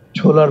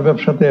ছোলার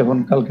ব্যবসাতে এখন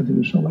কালকে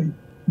থেকে সবাই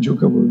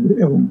ঝুঁকে পড়বে,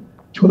 এবং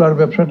ছোলার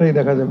ব্যবসাটাই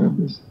দেখা যাবে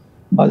বেশ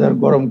বাজার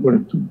গরম করে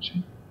তুলছে।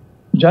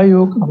 যাই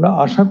হোক, আমরা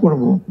আশা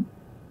করব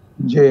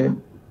যে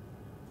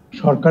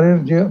সরকারের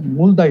যে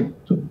মূল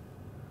দায়িত্ব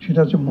সেটা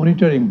হচ্ছে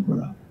মনিটরিং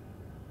করা,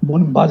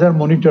 বাজার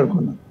মনিটর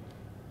করা।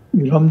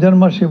 রমজান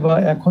মাসে বা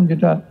এখন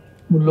যেটা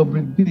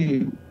মূল্যবৃদ্ধি,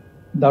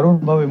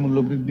 দারুণভাবে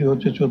মূল্যবৃদ্ধি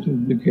হচ্ছে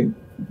চতুর্দিকে,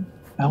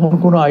 এমন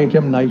কোনো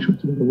আইটেম নাই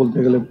সত্যি কথা বলতে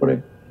গেলে পরে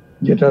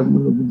যেটার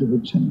মূল্যবৃদ্ধি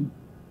হচ্ছে না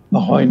বা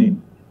হয়নি।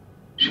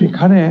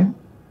 সেখানে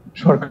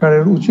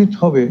সরকারের উচিত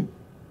হবে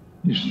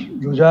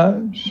রোজা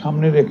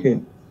সামনে রেখে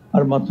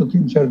আর মাত্র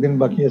 3-4 দিন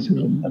বাকি আছে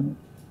রমজানে,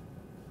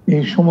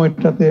 এই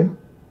সময়টাতে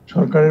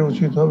সরকারের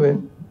উচিত হবে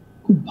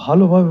খুব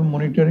ভালোভাবে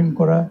মনিটরিং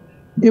করা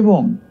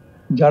এবং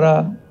যারা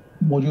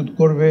মজুদ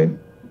করবে,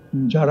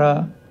 যারা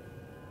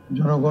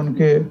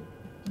জনগণকে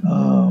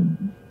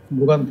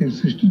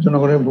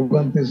জনগণের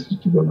ভোগান্তির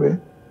সৃষ্টি করবে,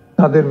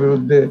 তাদের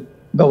বিরুদ্ধে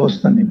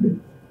ব্যবস্থা নেবে।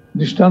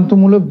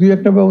 দৃষ্টান্তমূলক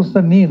 2-1টা ব্যবস্থা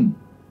নিন।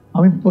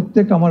 আমি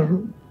প্রত্যেক আমার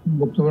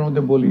বক্তব্যের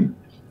মধ্যে বলি,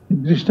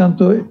 দৃষ্টান্ত,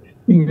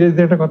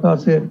 ইংরেজিতে একটা কথা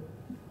আছে,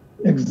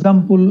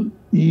 example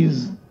is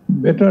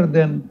better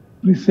then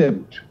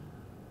precept,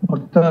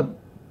 অর্থাৎ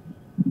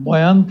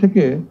বয়ান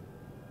থেকে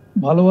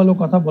ভালো ভালো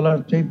কথা বলার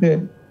চাইতে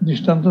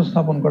দৃষ্টান্ত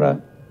স্থাপন করা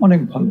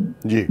অনেক ভালো।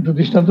 একটু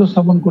দৃষ্টান্ত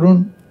স্থাপন করুন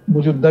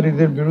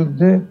মজুদদারিদের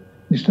বিরুদ্ধে,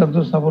 দৃষ্টান্ত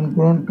স্থাপন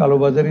করুন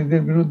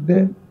কালোবাজারিদের বিরুদ্ধে,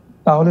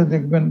 তাহলে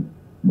দেখবেন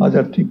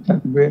বাজার ঠিক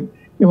থাকবে।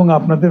 এবং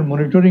আপনাদের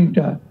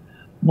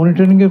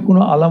মনিটরিং এর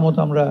কোনো আলামত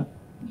আমরা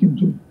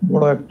কিন্তু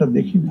বড় একটা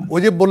দেখি না।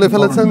 ওই যে বলে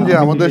ফেলেছেন যে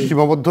আমাদের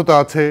সীমাবদ্ধতা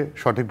আছে,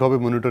 সঠিকভাবে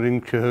মনিটরিং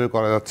সেভাবে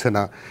করা যাচ্ছে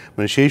না,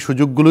 মানে সেই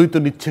সুযোগগুলোই তো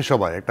নিচ্ছে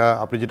সবাই। একটা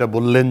আপনি যেটা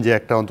বললেন যে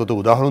একটা অন্তত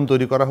উদাহরণ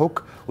তৈরি করা হোক,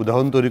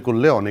 উদাহরণ তৈরি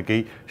করলে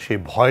অনেকেই সেই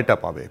ভয়টা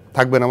পাবে।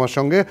 থাকবেন আমার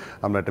সঙ্গে,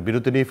 আমরা একটা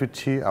বিরতি নিয়ে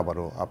ফিরছি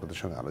আবারও আপনাদের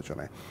সঙ্গে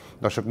আলোচনায়।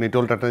 দর্শক,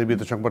 নিটোল টাটা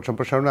নির্বিত সংবাদ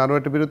সম্প্রসারণে আরও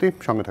একটা বিরতি,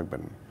 সঙ্গে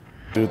থাকবেন।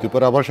 বিরতির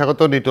পর আবার স্বাগত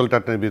নিটোল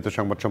টাটা নির্বিত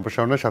সংবাদ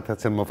সম্প্রসারণের সাথে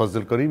আছেন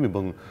মোফাজ্জল করিম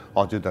এবং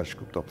অজয়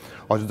দাশগুপ্ত।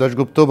 অজয়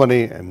দাশগুপ্ত, মানে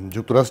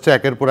যুক্তরাষ্ট্রে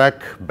একের পর এক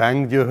ব্যাংক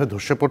যেভাবে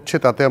ধসে পড়ছে,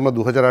 তাতে আমরা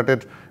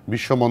 2008-এর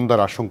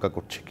বিশ্বমন্দার আশঙ্কা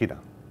করছি কিনা?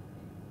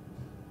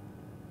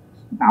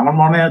 আমার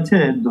মনে আছে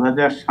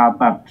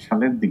 2007-8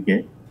 সালের দিকে,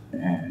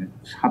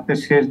 7-এর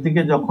শেষ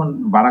দিকে যখন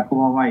বারাক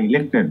ওবামা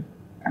ইলেক্টেড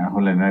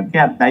হলেন আর কি,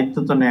 আর দায়িত্ব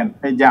তো নেন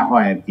যা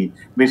হয় আর কি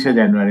 20শে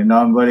জানুয়ারি,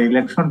 নভেম্বরে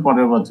ইলেকশন,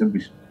 পরের বছর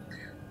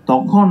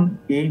তখন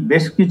এই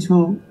বেশ কিছু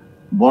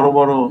বড়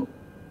বড়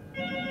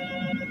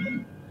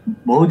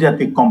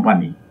বহুজাতিক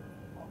কোম্পানি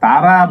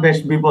তারা বেশ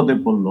বিপদে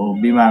পড়লো।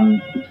 বিমান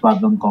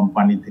উৎপাদন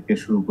কোম্পানি থেকে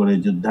শুরু করে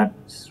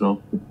যুদ্ধাস্ত্র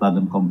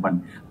উৎপাদন কোম্পানি,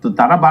 তো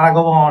তারা বারাক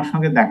ওবামার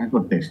সঙ্গে দেখা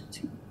করতে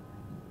এসেছিল।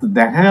 তো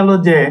দেখা গেল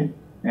যে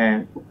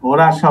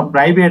ওরা সব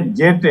প্রাইভেট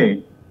জেটে,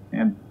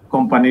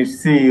 কোম্পানির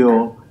সিইও,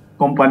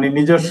 কোম্পানির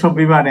নিজস্ব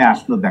বিমানে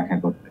আসলো দেখা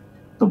করতে।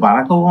 তো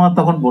বারাক ওবামা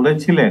তখন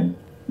বলেছিলেন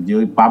যে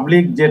ওই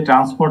পাবলিক যে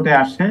ট্রান্সপোর্টে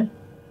আসে,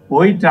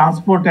 ওই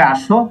ট্রান্সপোর্টে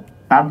আসো,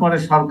 তারপরে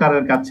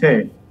সরকারের কাছে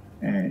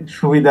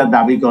সুবিধা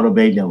দাবি করো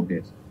বেইল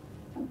আউটের।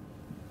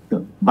 তো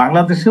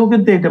বাংলাদেশেও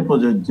কিন্তু এটা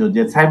প্রযোজ্য,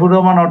 যে সাইবুর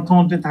রহমান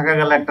অর্থমন্ত্রী থাকা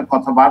গেলে একটা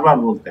কথা বারবার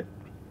বলতেন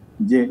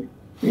যে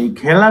এই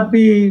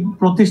খেলাপি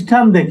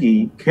প্রতিষ্ঠান দেখি,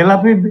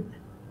 খেলাপি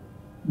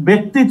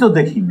ব্যক্তি তো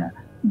দেখি না।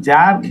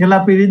 যার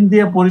খেলাপি ঋণ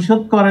দিয়ে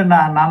পরিশোধ করে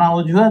না নানা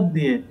অজুহাত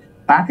দিয়ে,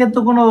 তাকে তো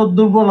কোনো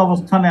দুর্বল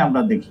অবস্থানে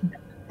আমরা দেখি না।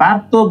 তার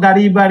তো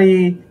গাড়ি বাড়ি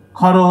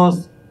খরচ,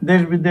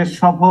 দেশ বিদেশ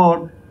সফর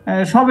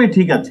সবই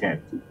ঠিক আছে আর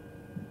কি।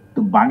 তো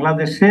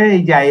বাংলাদেশে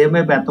এই যে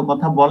আইএমএফ এত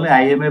কথা বলে,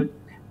 আইএমএফ,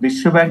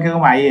 বিশ্বব্যাংক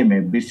এবং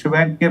আইএমএফ,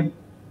 বিশ্বব্যাংকের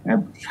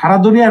সারা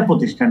দুনিয়ার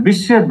প্রতিষ্ঠান,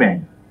 বিশ্বের ব্যাংক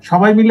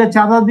সবাই মিলে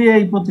চাঁদা দিয়ে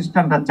এই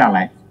প্রতিষ্ঠানটা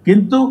চালায়,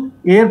 কিন্তু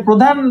এর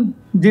প্রধান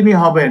যিনি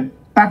হবেন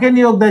তাকে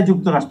নিয়োগ দেয়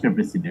যুক্তরাষ্ট্রের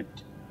প্রেসিডেন্ট।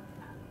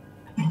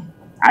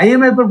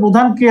 আইএমএফ এর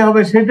প্রধান কে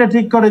হবে সেটা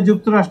ঠিক করে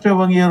যুক্তরাষ্ট্র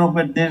এবং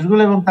ইউরোপের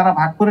দেশগুলো, এবং তারা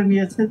ভাগ করে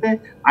নিয়েছে যে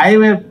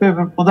আইএমএফ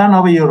প্রধান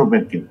হবে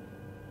ইউরোপের কেউ।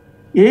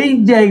 এই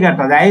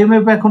জায়গাটা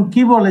আইএমএফ এখন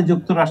কি বলে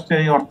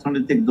যুক্তরাষ্ট্রের এই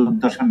অর্থনৈতিক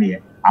দুর্দশা নিয়ে?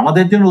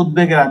 আমাদের জন্য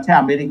উদ্বেগের আছে।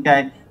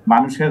 আমেরিকায়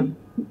মানুষের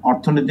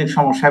অর্থনৈতিক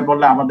সমস্যায়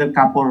পড়লে আমাদের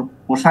কাপড়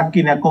পোশাক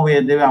কিনা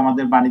কমিয়ে দেবে,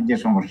 আমাদের বাণিজ্যের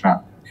সমস্যা,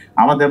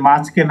 আমাদের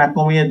মাছ কেনা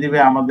কমিয়ে দিবে,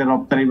 আমাদের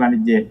রপ্তানি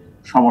বাণিজ্যে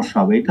সমস্যা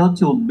হবে। এটা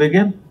হচ্ছে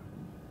উদ্বেগের।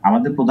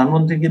 আমাদের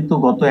প্রধানমন্ত্রী কিন্তু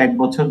গত 1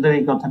 বছর ধরে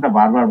এই কথাটা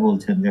বারবার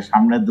বলছেন যে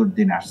সামনে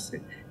দুর্দিন আসছে,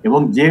 এবং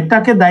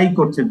যেটাকে দায়ী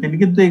করছেন তিনি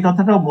কিন্তু এই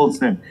কথাটাও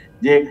বলছেন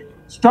যে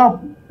স্টপ,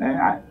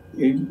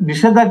 এই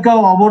নিষেধাজ্ঞা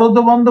অবরোধ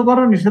বন্ধ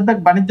করো,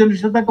 বাণিজ্য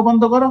নিষেধাজ্ঞা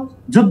বন্ধ করো,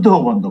 যুদ্ধও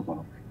বন্ধ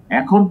করো।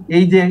 এখন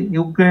এই যে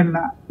ইউক্রেন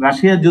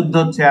রাশিয়া যুদ্ধ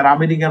হচ্ছে আর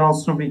আমেরিকার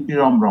অস্ত্র বিক্রি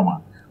রমরমা,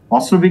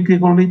 অস্ত্র বিক্রি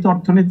করলেই তো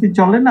অর্থনীতি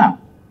চলে না।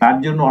 তার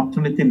জন্য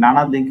অর্থনীতির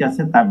নানা দিক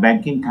আছে, তার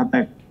ব্যাংকিং খাতা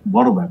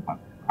বড় ব্যাপার।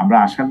 আমরা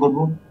আশা করব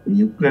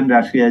ইউক্রেন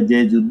রাশিয়া যে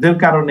যুদ্ধের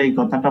কারণে এই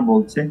কথাটা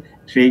বলছে,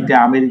 সেইটা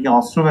আমেরিকা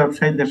অস্ত্র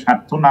ব্যবসায়ীদের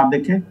স্বার্থ না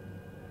দেখে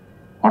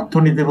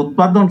অর্থনীতির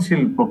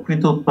উৎপাদনশীল,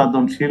 প্রকৃত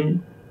উৎপাদনশীল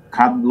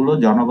খাতগুলো,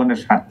 জনগণের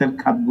স্বার্থের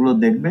খাতগুলো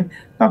দেখবে,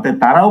 তাতে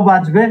তারাও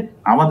বাঁচবে,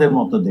 আমাদের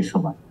মতো দেশও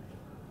বাঁচবে।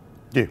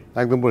 জি,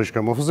 একদম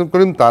পরিষ্কার। মোফাজ্জল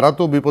করিম, তারা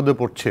তো বিপদে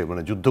পড়ছে,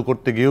 মানে যুদ্ধ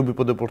করতে গিয়েও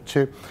বিপদে পড়ছে,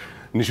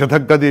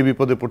 নিষেধাজ্ঞা দিয়ে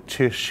বিপদে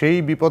পড়ছে। সেই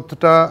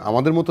বিপদটা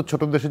আমাদের মতো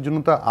ছোট দেশের জন্য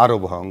তো আরো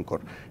ভয়ঙ্কর।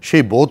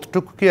 সেই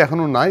বোধটুকু কি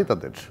এখনো নাই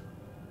তাদের?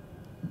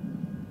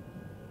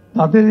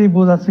 তাদের এই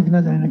বোধ আছে কিনা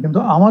জানি না, কিন্তু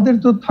আমাদের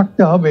তো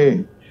থাকতে হবে।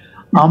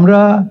 আমরা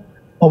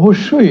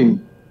অবশ্যই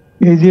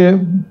এই যে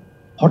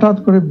হঠাৎ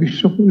করে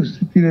বিশ্ব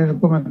পরিস্থিতির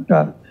এরকম একটা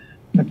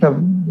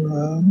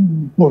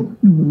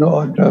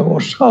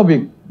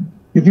অস্বাভাবিক,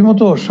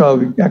 রীতিমতো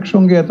অস্বাভাবিক,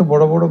 একসঙ্গে এত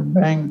বড় বড়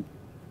ব্যাংক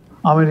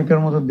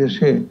আমেরিকার মতো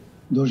দেশে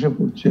ধসে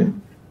পড়ছে,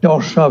 এটা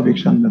অস্বাভাবিক,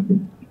 সাংঘাতিক।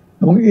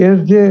 এবং এর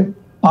যে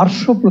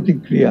পার্শ্ব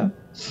প্রতিক্রিয়া,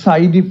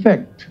 সাইড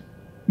ইফেক্ট,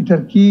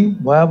 এটার কি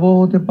ভয়াবহ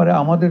হতে পারে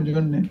আমাদের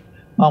জন্য,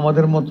 বা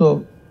আমাদের মতো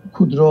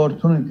ক্ষুদ্র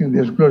অর্থনৈতিক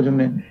দেশগুলোর জন্য,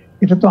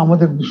 এটা তো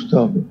আমাদের বুঝতে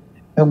হবে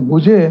এবং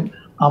বুঝে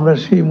আমরা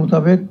সেই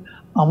মোতাবেক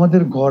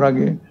আমাদের ঘর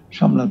আগে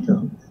সামলাতে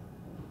হবে।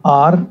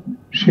 আর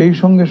সেই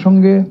সঙ্গে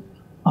সঙ্গে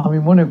আমি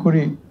মনে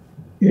করি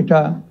এটা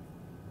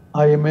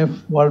IMF,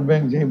 ওয়ার্ল্ড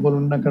ব্যাংক যেই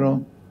বলুন না কেন,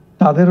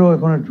 তাদেরও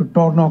এখন একটু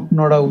টনক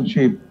নড়া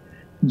উচিত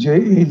যে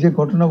এই যে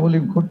ঘটনাবলী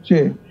ঘটছে,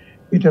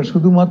 এটা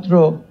শুধুমাত্র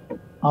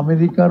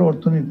আমেরিকার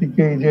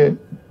অর্থনীতিকে এই যে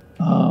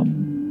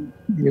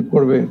ইয়ে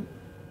করবে,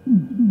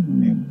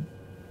 মানে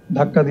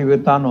ধাক্কা দিবে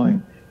তা নয়,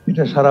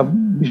 এটা সারা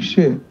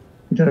বিশ্বে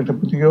এটার একটা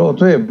প্রতিক্রিয়া।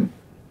 অতএব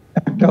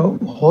একটা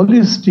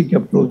হোলিস্টিক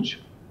অ্যাপ্রোচ,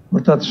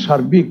 অর্থাৎ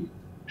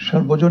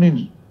সার্বজনীন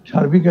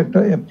সার্বিক একটা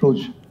অ্যাপ্রোচ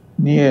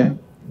নিয়ে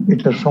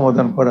এটার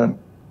সমাধান করার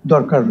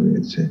দরকার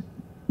রয়েছে,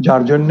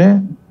 যার জন্যে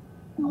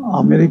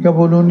আমেরিকা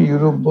বলুন,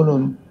 ইউরোপ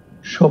বলুন,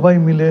 সবাই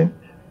মিলে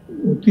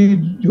অতি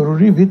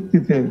জরুরি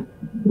ভিত্তিতে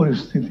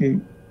পরিস্থিতি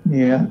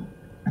নিয়ে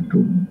একটু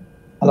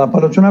আলাপ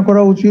আলোচনা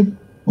করা উচিত,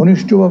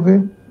 ঘনিষ্ঠভাবে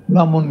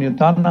ব্রাহ্মণ নিয়ে।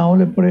 তা না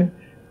হলে পরে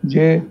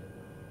যে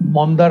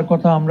মন্দার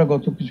কথা আমরা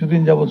গত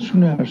কিছুদিন যাবৎ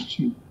শুনে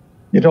আসছি,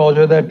 যেটা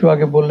অজয়দা একটু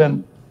আগে বললেন,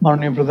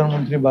 মাননীয়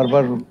প্রধানমন্ত্রী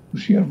বারবার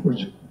হুঁশিয়ার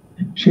করছে,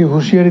 সেই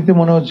হুঁশিয়ারিতে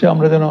মনে হচ্ছে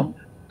আমরা যেন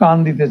কান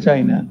দিতে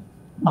চাই না।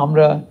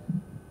 আমরা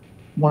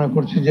মনে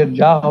করছি যে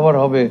যা হবার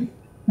হবে,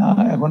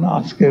 এখন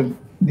আজকের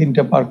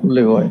দিনটা পার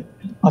করলে হয়।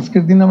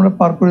 আজকের দিন আমরা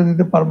পার করে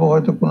দিতে পারবো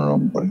হয়তো কোনো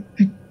রকম করে,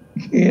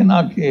 খেয়ে না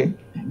খেয়ে,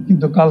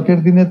 কিন্তু কালকের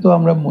দিনে তো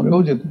আমরা মরেও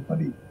যেতে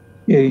পারি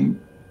এই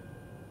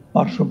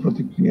পার্শ্ব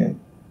প্রতিক্রিয়ায়।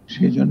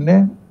 সেই জন্যে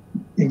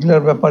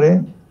এগুলার ব্যাপারে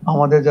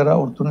আমাদের যারা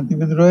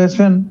অর্থনীতিবিদ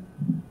রয়েছেন,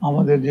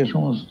 আমাদের যে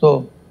সমস্ত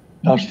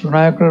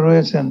রাষ্ট্রনায়করা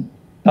রয়েছেন,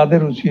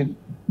 তাদের উচিত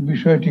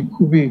বিষয়টি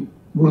খুবই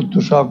গুরুত্ব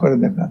সহকারে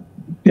দেখা।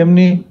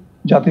 তেমনি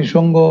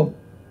জাতিসংঘ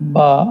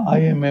বা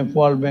IMF,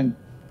 ওয়ার্ল্ড ব্যাংক,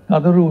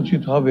 তাদেরও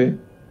উচিত হবে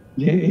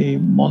যে এই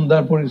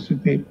মন্দার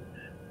পরিস্থিতি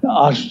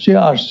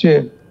আসছে,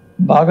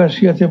 বাঘ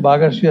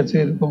আসিয়াছে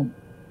এরকম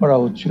করা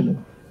হচ্ছিল।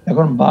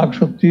 এখন বাঘ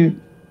সত্যি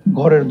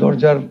ঘরের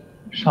দরজার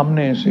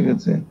সামনে এসে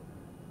গেছে,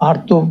 আর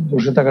তো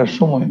বসে থাকার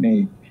সময় নেই।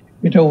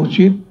 এটা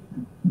উচিত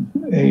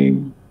এই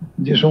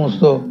যে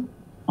সমস্ত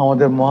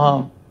আমাদের মহা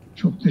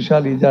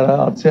শক্তিশালী যারা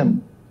আছেন,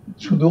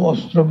 শুধু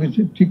অস্ত্র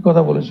ঠিক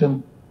কথা বলেছেন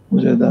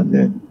বুঝেদা,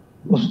 যে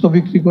অস্ত্র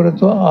বিক্রি করে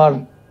তো আর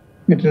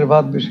পেটের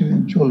ভাত বেশি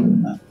দিন চলবে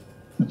না,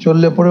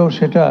 চললে পরেও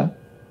সেটা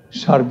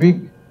সার্বিক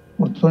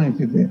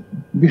অর্থনীতিতে,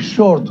 বিশ্ব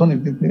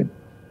অর্থনীতিতে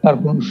তার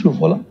কোনো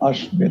সুফল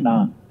আসবে না।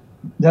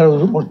 যারা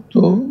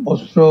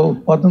অস্ত্র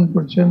উৎপাদন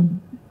করছেন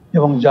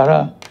এবং যারা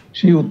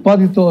সেই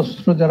উৎপাদিত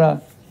অস্ত্র যারা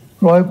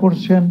ক্রয়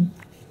করছেন,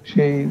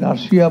 সেই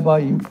রাশিয়া বা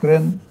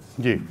ইউক্রেন,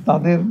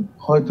 তাদের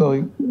হয়তো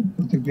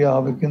প্রতিক্রিয়া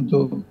হবে, কিন্তু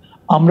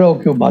আমরাও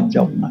কেউ বাদ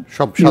যাব না।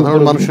 সব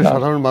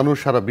সাধারণ মানুষ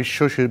সারা বিশ্ব,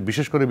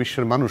 বিশেষ করে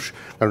বিশ্বের মানুষ,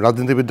 কারণ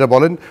রাজনীতিবিদরা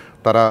বলেন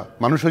তারা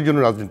মানুষের জন্য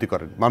রাজনীতি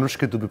করেন, মানুষ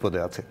কিন্তু বিপদে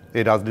আছে।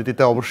 এই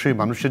রাজনীতিটা অবশ্যই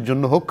মানুষের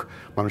জন্য হোক,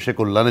 মানুষের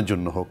কল্যাণের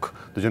জন্য হোক।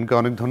 দুজনকে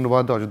অনেক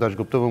ধন্যবাদ, অজয়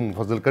দাশগুপ্ত এবং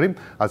ফজল করিম,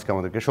 আজকে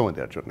আমাদেরকে সময়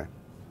দেওয়ার জন্য।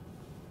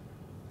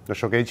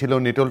 দর্শক, এই ছিল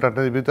নিটোল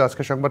টাটা রিভিউতে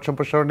আজকে সংবাদ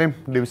সম্প্রসারণে।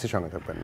 ডিবিসি সঙ্গে থাকবেন।